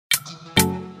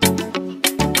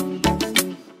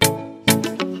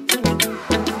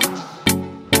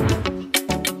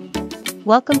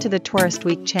Welcome to the Tourist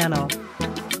Week channel.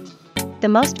 The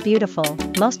most beautiful,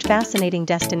 most fascinating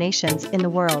destinations in the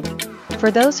world.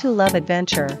 For those who love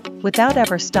adventure, without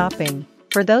ever stopping.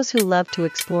 For those who love to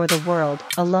explore the world,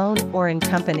 alone or in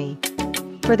company.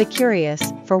 For the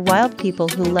curious, for wild people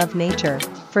who love nature,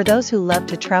 for those who love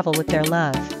to travel with their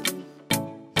love.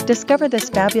 Discover this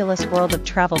fabulous world of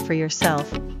travel for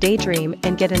yourself, daydream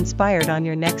and get inspired on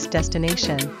your next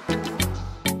destination.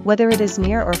 Whether it is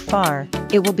near or far,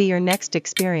 it will be your next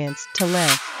experience to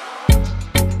live.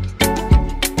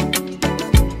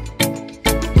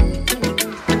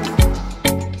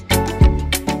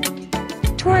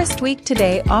 Tourist Week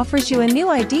today offers you a new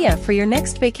idea for your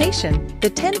next vacation, the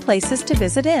 10 places to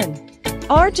visit in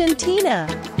Argentina.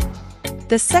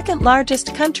 The second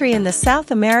largest country in the South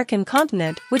American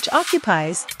continent, which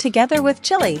occupies, together with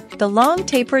Chile, the long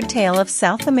tapered tail of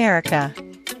South America.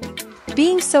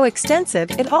 Being so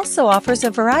extensive, it also offers a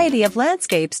variety of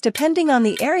landscapes depending on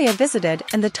the area visited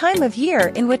and the time of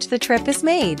year in which the trip is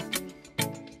made.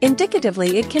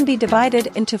 Indicatively, it can be divided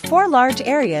into 4 large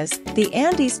areas: the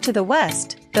Andes to the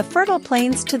west, the fertile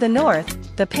plains to the north,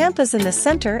 the Pampas in the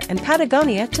center and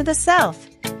Patagonia to the south.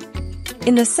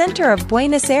 In the center of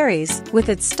Buenos Aires, with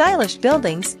its stylish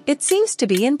buildings, it seems to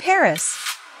be in Paris.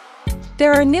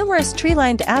 There are numerous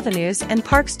tree-lined avenues and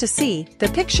parks to see, the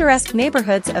picturesque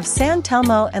neighborhoods of San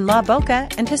Telmo and La Boca,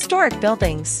 and historic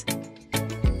buildings.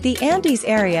 The Andes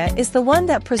area is the one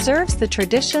that preserves the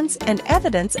traditions and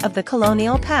evidence of the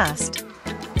colonial past.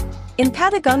 In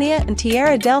Patagonia and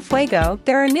Tierra del Fuego,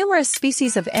 there are numerous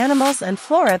species of animals and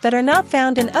flora that are not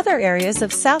found in other areas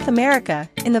of South America.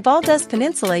 In the Valdes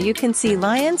Peninsula you can see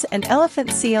lions and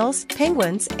elephant seals,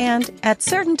 penguins, and, at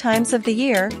certain times of the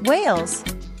year, whales.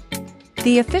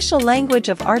 The official language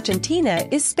of Argentina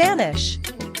is Spanish.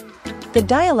 The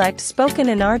dialect spoken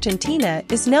in Argentina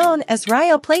is known as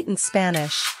Rioplatense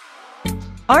Spanish.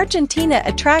 Argentina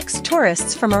attracts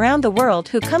tourists from around the world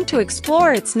who come to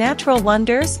explore its natural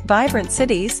wonders, vibrant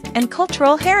cities, and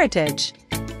cultural heritage.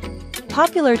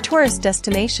 Popular tourist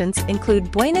destinations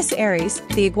include Buenos Aires,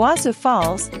 the Iguazu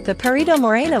Falls, the Perito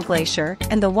Moreno Glacier,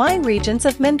 and the wine regions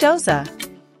of Mendoza.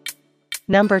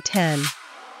 Number 10.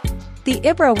 The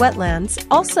Ibra wetlands,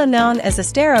 also known as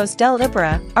Esteros del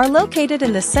Ibra, are located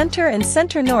in the center and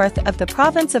center-north of the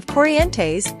province of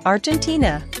Corrientes,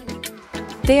 Argentina.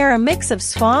 They are a mix of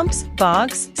swamps,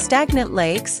 bogs, stagnant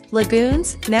lakes,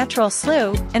 lagoons, natural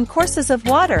slough, and courses of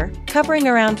water, covering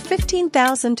around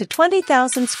 15,000 to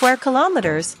 20,000 square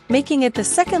kilometers, making it the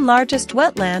second largest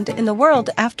wetland in the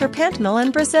world after Pantanal in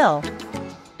Brazil.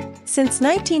 Since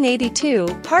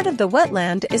 1982, part of the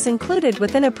wetland is included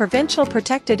within a provincial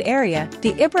protected area,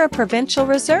 the Ibra Provincial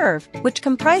Reserve, which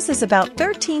comprises about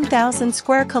 13,000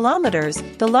 square kilometers,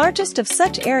 the largest of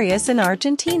such areas in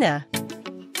Argentina.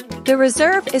 The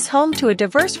reserve is home to a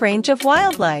diverse range of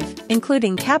wildlife,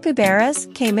 including capybaras,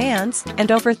 caimans, and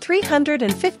over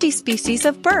 350 species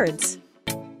of birds.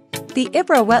 The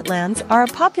Ibra wetlands are a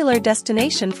popular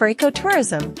destination for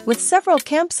ecotourism, with several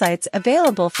campsites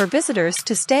available for visitors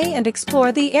to stay and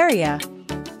explore the area.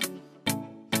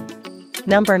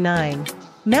 Number 9.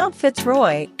 Mount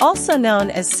Fitzroy, also known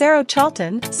as Cerro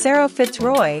Chaltén, Cerro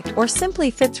Fitzroy, or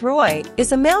simply Fitzroy,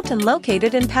 is a mountain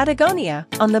located in Patagonia,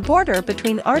 on the border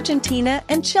between Argentina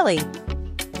and Chile.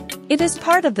 It is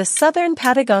part of the southern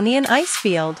Patagonian ice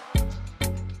field.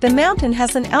 The mountain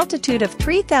has an altitude of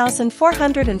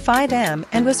 3,405 m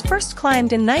and was first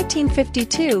climbed in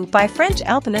 1952 by French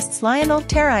alpinists Lionel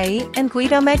Terraillat and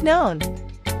Guido Magnon.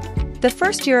 The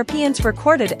first Europeans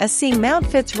recorded as seeing Mount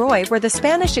Fitzroy were the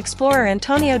Spanish explorer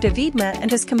Antonio de Viedma and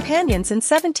his companions in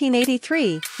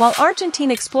 1783, while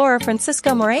Argentine explorer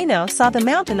Francisco Moreno saw the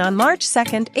mountain on March 2,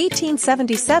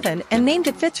 1877 and named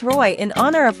it Fitzroy in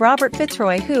honor of Robert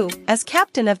Fitzroy who, as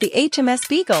captain of the HMS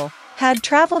Beagle, had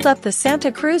traveled up the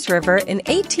Santa Cruz River in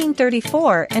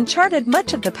 1834 and charted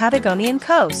much of the Patagonian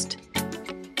coast.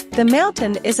 The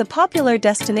mountain is a popular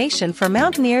destination for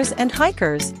mountaineers and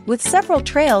hikers, with several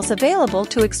trails available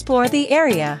to explore the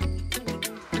area.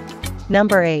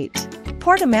 Number 8.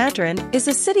 Puerto Madryn is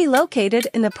a city located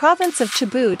in the province of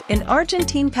Chubut in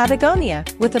Argentine Patagonia,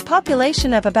 with a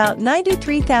population of about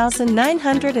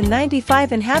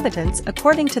 93,995 inhabitants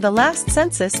according to the last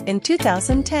census in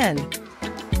 2010.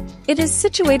 It is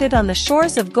situated on the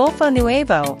shores of Golfo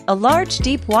Nuevo, a large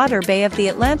deep-water bay of the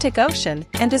Atlantic Ocean,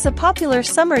 and is a popular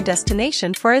summer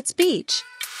destination for its beach.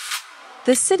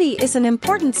 The city is an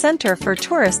important center for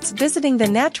tourists visiting the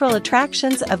natural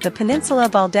attractions of the Peninsula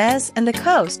Valdes and the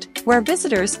coast, where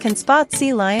visitors can spot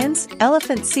sea lions,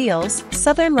 elephant seals,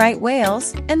 southern right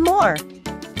whales, and more.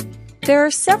 There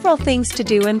are several things to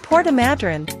do in Puerto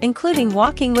Madryn, including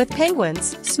walking with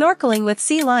penguins, snorkeling with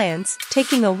sea lions,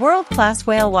 taking a world-class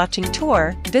whale-watching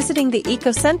tour, visiting the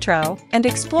Ecocentro, and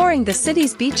exploring the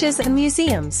city's beaches and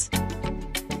museums.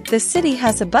 The city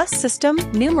has a bus system,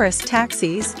 numerous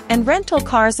taxis, and rental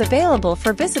cars available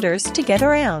for visitors to get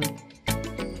around.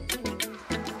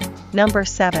 Number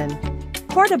 7.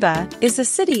 Córdoba is a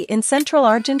city in central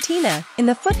Argentina, in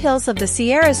the foothills of the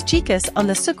Sierras Chicas on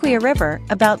the Suquía River,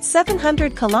 about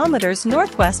 700 kilometers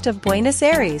northwest of Buenos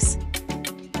Aires.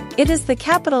 It is the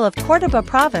capital of Córdoba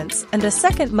province and the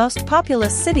second most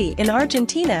populous city in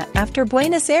Argentina after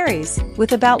Buenos Aires,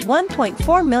 with about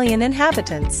 1.4 million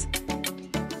inhabitants.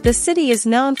 The city is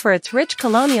known for its rich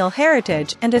colonial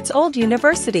heritage and its old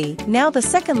university, now the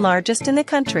second largest in the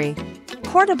country.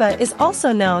 Córdoba is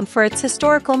also known for its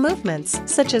historical movements,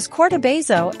 such as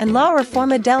Cordobazo and La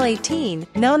Reforma del 18,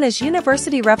 known as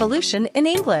University Revolution in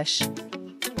English.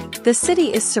 The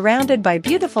city is surrounded by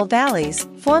beautiful valleys,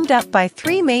 formed up by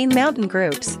 3 main mountain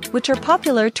groups, which are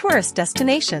popular tourist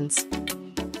destinations.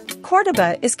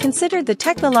 Córdoba is considered the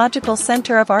technological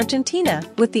center of Argentina,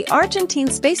 with the Argentine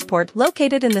spaceport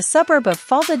located in the suburb of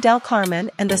Falda del Carmen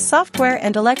and the software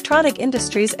and electronic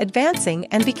industries advancing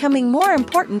and becoming more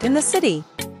important in the city.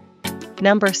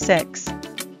 Number 6.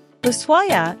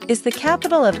 Ushuaia is the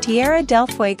capital of Tierra del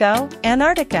Fuego,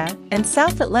 Antarctica, and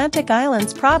South Atlantic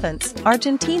Islands Province,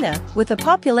 Argentina, with a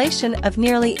population of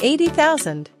nearly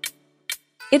 80,000.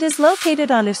 It is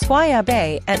located on Ushuaia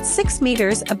Bay at 6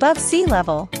 meters above sea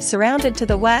level, surrounded to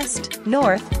the west,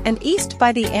 north, and east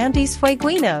by the Andes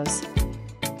Fueguinos.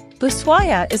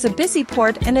 Ushuaia is a busy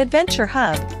port and adventure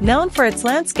hub, known for its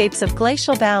landscapes of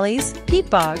glacial valleys, peat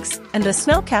bogs, and the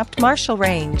snow-capped Marshall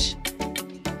Range.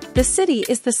 The city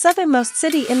is the southernmost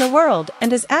city in the world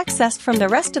and is accessed from the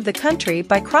rest of the country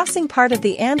by crossing part of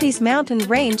the Andes mountain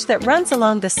range that runs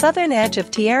along the southern edge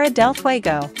of Tierra del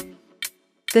Fuego.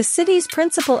 The city's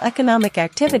principal economic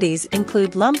activities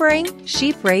include lumbering,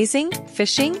 sheep raising,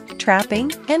 fishing, trapping,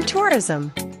 and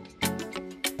tourism.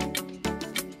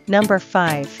 Number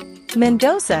 5.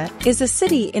 Mendoza is a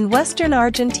city in western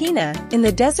Argentina, in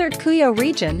the Desert Cuyo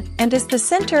region, and is the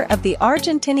center of the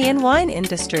Argentinian wine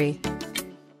industry.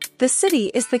 The city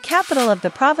is the capital of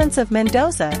the province of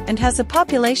Mendoza and has a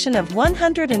population of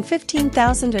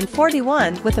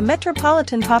 115,041 with a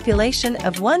metropolitan population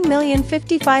of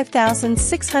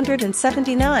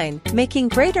 1,055,679, making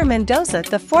Greater Mendoza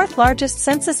the 4th largest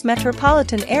census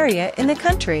metropolitan area in the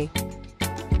country.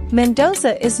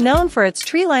 Mendoza is known for its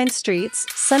tree-lined streets,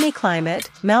 sunny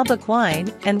climate, Malbec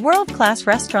wine, and world-class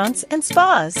restaurants and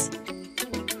spas.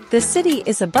 The city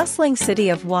is a bustling city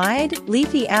of wide,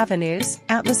 leafy avenues,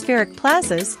 atmospheric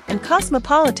plazas, and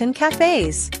cosmopolitan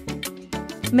cafes.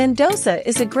 Mendoza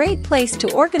is a great place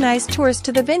to organize tours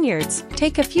to the vineyards,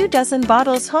 take a few dozen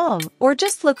bottles home, or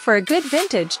just look for a good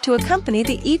vintage to accompany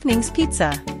the evening's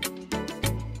pizza.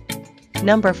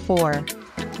 Number 4.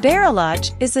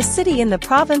 Bariloche is a city in the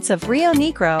province of Rio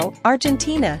Negro,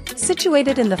 Argentina,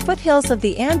 situated in the foothills of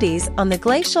the Andes on the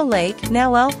glacial lake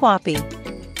now El Huapi.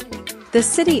 The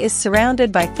city is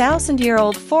surrounded by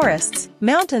 1,000-year-old forests,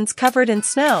 mountains covered in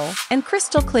snow, and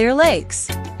crystal-clear lakes.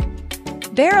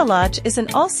 Bariloche is an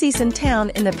all-season town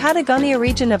in the Patagonia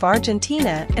region of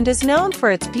Argentina and is known for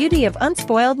its beauty of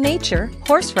unspoiled nature,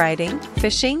 horse riding,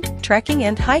 fishing, trekking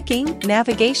and hiking,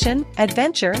 navigation,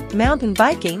 adventure, mountain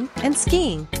biking, and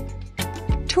skiing.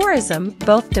 Tourism,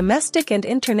 both domestic and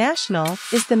international,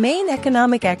 is the main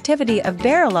economic activity of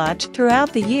Bariloche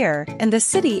throughout the year, and the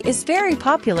city is very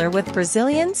popular with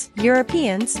Brazilians,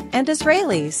 Europeans, and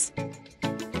Israelis.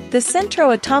 The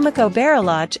Centro Atomico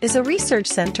Bariloche is a research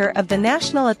center of the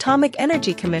National Atomic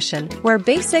Energy Commission, where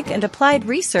basic and applied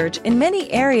research in many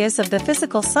areas of the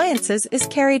physical sciences is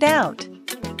carried out.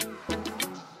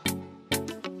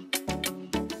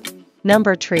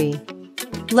 Number 3.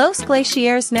 Los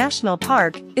Glaciares National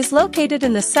Park is located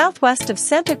in the southwest of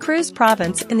Santa Cruz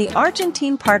province in the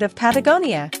Argentine part of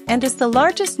Patagonia, and is the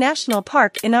largest national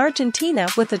park in Argentina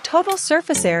with a total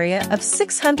surface area of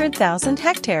 600,000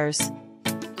 hectares.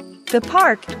 The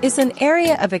park is an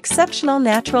area of exceptional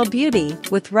natural beauty,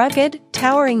 with rugged,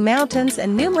 towering mountains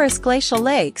and numerous glacial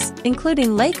lakes,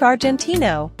 including Lake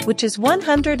Argentino, which is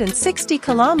 160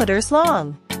 kilometers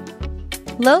long.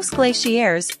 Los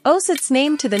Glaciares owes its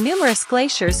name to the numerous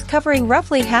glaciers covering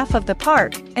roughly half of the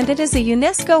park, and it is a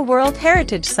UNESCO World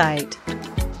Heritage Site.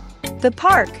 The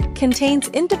park contains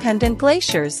independent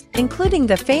glaciers, including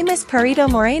the famous Perito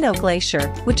Moreno Glacier,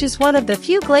 which is one of the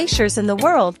few glaciers in the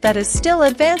world that is still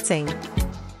advancing.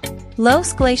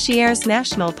 Los Glaciares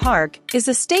National Park is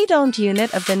a state-owned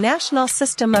unit of the National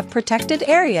System of Protected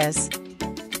Areas.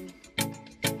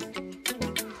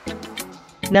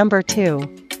 Number 2.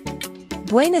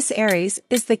 Buenos Aires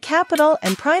is the capital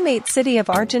and primate city of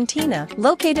Argentina,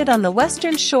 located on the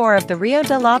western shore of the Rio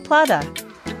de la Plata.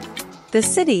 The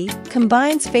city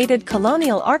combines faded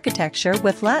colonial architecture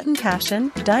with Latin passion,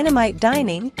 dynamite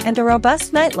dining, and a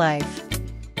robust nightlife.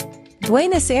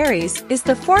 Buenos Aires is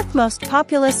the fourth most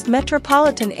populous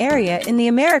metropolitan area in the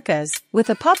Americas, with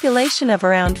a population of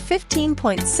around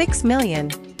 15.6 million.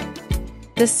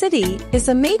 The city is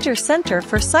a major center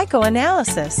for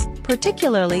psychoanalysis,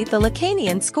 particularly the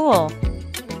Lacanian school.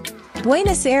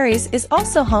 Buenos Aires is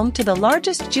also home to the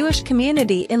largest Jewish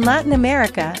community in Latin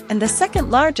America and the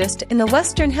second largest in the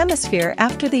Western Hemisphere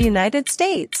after the United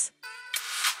States.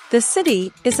 The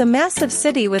city is a massive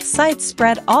city with sites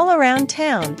spread all around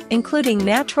town, including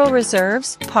natural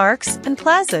reserves, parks, and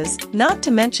plazas, not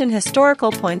to mention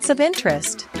historical points of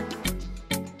interest.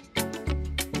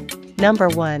 Number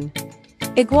 1.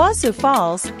 Iguazu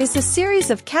Falls is a series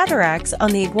of cataracts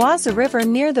on the Iguazu River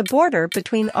near the border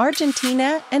between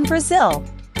Argentina and Brazil.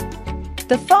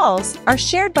 The falls are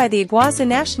shared by the Iguazu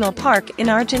National Park in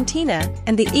Argentina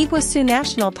and the Iguazu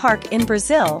National Park in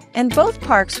Brazil, and both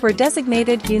parks were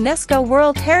designated UNESCO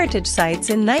World Heritage Sites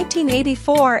in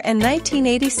 1984 and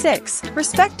 1986,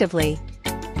 respectively.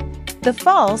 The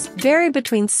falls vary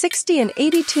between 60 and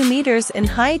 82 meters in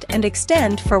height and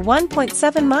extend for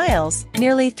 1.7 miles,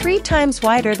 nearly 3 times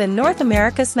wider than North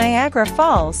America's Niagara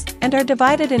Falls, and are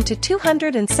divided into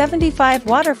 275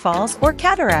 waterfalls or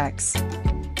cataracts.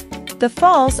 The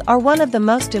falls are one of the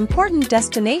most important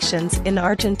destinations in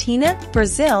Argentina,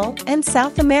 Brazil, and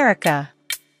South America.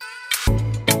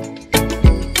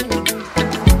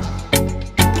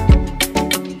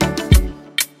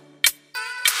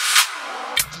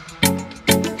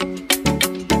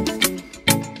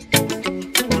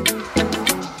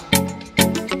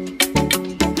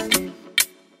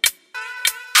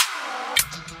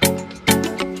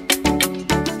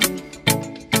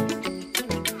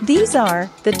 These are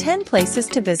the 10 places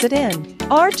to visit in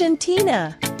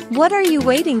Argentina. What are you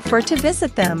waiting for to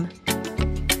visit them?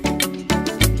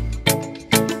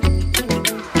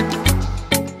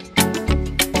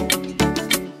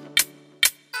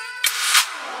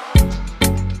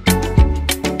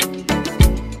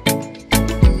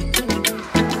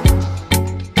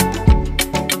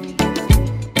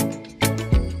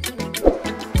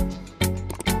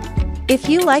 If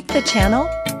you like the channel,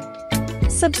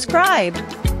 subscribe,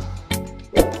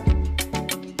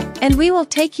 and we will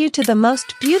take you to the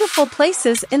most beautiful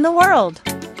places in the world.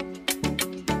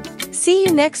 See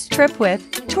you next trip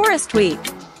with Tourist Week.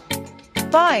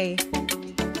 Bye.